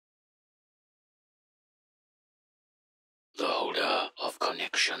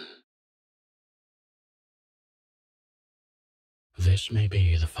connection. This may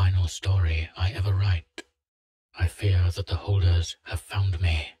be the final story I ever write. I fear that the holders have found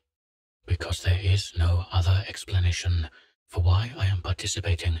me, because there is no other explanation for why I am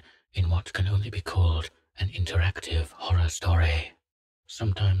participating in what can only be called an interactive horror story.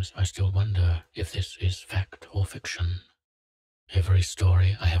 Sometimes I still wonder if this is fact or fiction. Every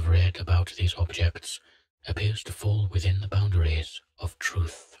story I have read about these objects appears to fall within the boundaries of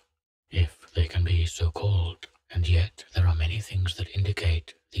truth, if they can be so called, and yet there are many things that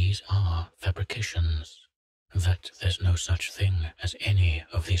indicate these are fabrications, that there's no such thing as any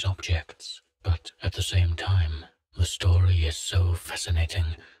of these objects. But at the same time, the story is so fascinating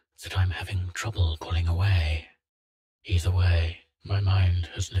that I'm having trouble pulling away. Either way, my mind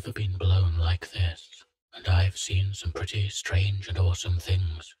has never been blown like this, and I've seen some pretty strange and awesome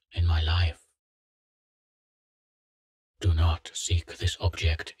things in my life. Do not seek this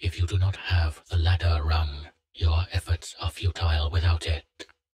object if you do not have the ladder rung. Your efforts are futile without it.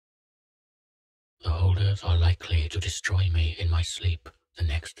 The holders are likely to destroy me in my sleep the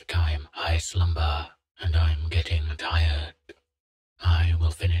next time I slumber, and I'm getting tired. I will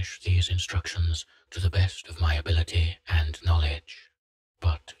finish these instructions to the best of my ability and knowledge.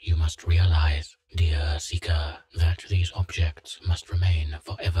 But you must realize, dear seeker, that these objects must remain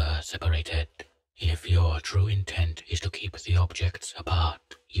forever separated. If your true intent is to keep the objects apart,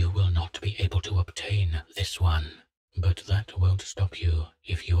 you will not be able to obtain this one. But that won't stop you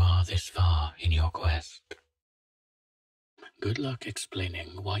if you are this far in your quest. Good luck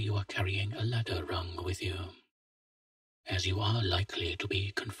explaining why you are carrying a ladder rung with you, as you are likely to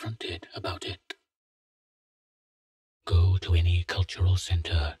be confronted about it. Go to any cultural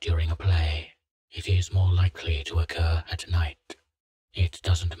center during a play. It is more likely to occur at night. It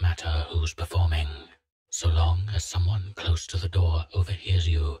doesn't matter who's performing, so long as someone close to the door overhears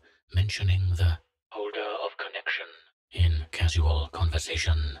you mentioning the holder of connection in casual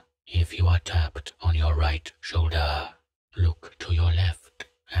conversation. If you are tapped on your right shoulder, look to your left,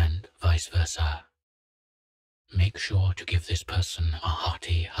 and vice versa. Make sure to give this person a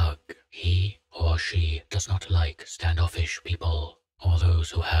hearty hug. He or she does not like standoffish people or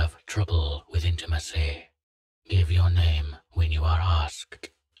those who have trouble with intimacy. Give your name when you are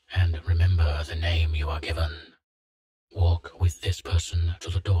asked, and remember the name you are given. Walk with this person to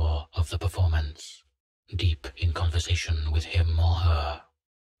the door of the performance, deep in conversation with him or her.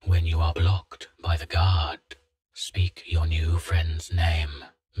 When you are blocked by the guard, speak your new friend's name,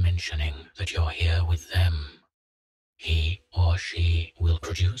 mentioning that you're here with them. He or she will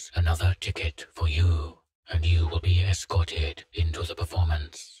produce another ticket for you, and you will be escorted into the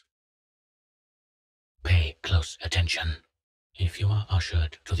performance. Pay close attention. If you are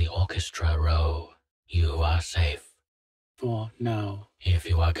ushered to the orchestra row, you are safe. For now, if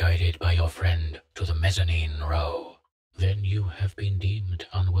you are guided by your friend to the mezzanine row, then you have been deemed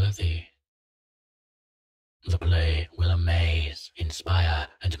unworthy. The play will amaze, inspire,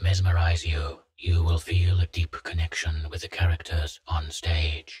 and mesmerize you. You will feel a deep connection with the characters on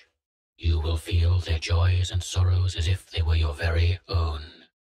stage. You will feel their joys and sorrows as if they were your very own.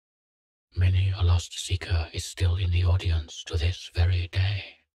 Many a lost seeker is still in the audience to this very day,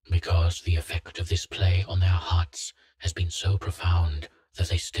 because the effect of this play on their hearts has been so profound that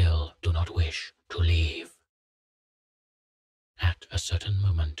they still do not wish to leave. At a certain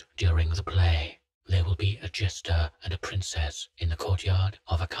moment during the play, there will be a jester and a princess in the courtyard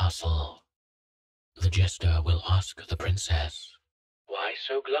of a castle. The jester will ask the princess, "Why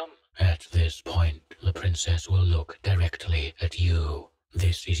so glum?" At this point, the princess will look directly at you.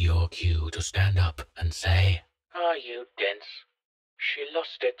 This is your cue to stand up and say, "Are you dense? She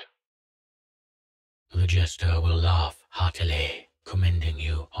lost it." The jester will laugh heartily, commending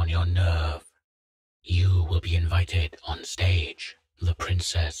you on your nerve. You will be invited on stage. The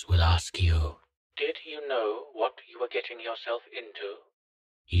princess will ask you, "Did you know what you were getting yourself into?"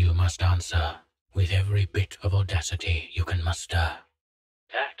 You must answer with every bit of audacity you can muster,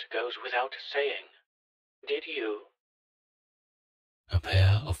 "That goes without saying. Did you?" A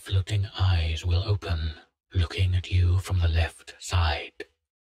pair of floating eyes will open, looking at you from the left side.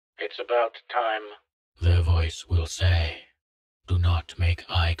 "It's about time," their voice will say. Do not make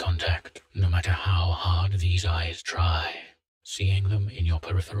eye contact, no matter how hard these eyes try. Seeing them in your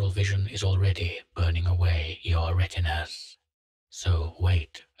peripheral vision is already burning away your retinas. So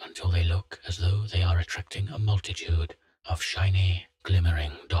wait until they look as though they are attracting a multitude of shiny,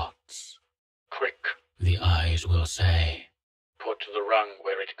 glimmering dots. "Quick," the eyes will say. "Put the rung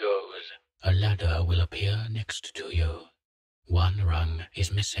where it goes." A ladder will appear next to you. One rung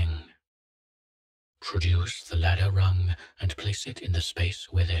is missing. Produce the ladder rung and place it in the space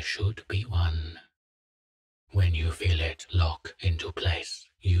where there should be one. When you feel it lock into place,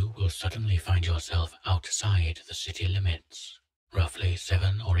 you will suddenly find yourself outside the city limits, roughly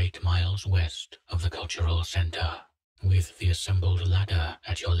 7 or 8 miles west of the cultural center, with the assembled ladder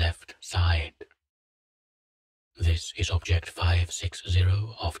at your left side. This is Object 560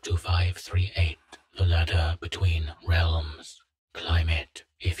 of 2538, the ladder between realms. Climb it.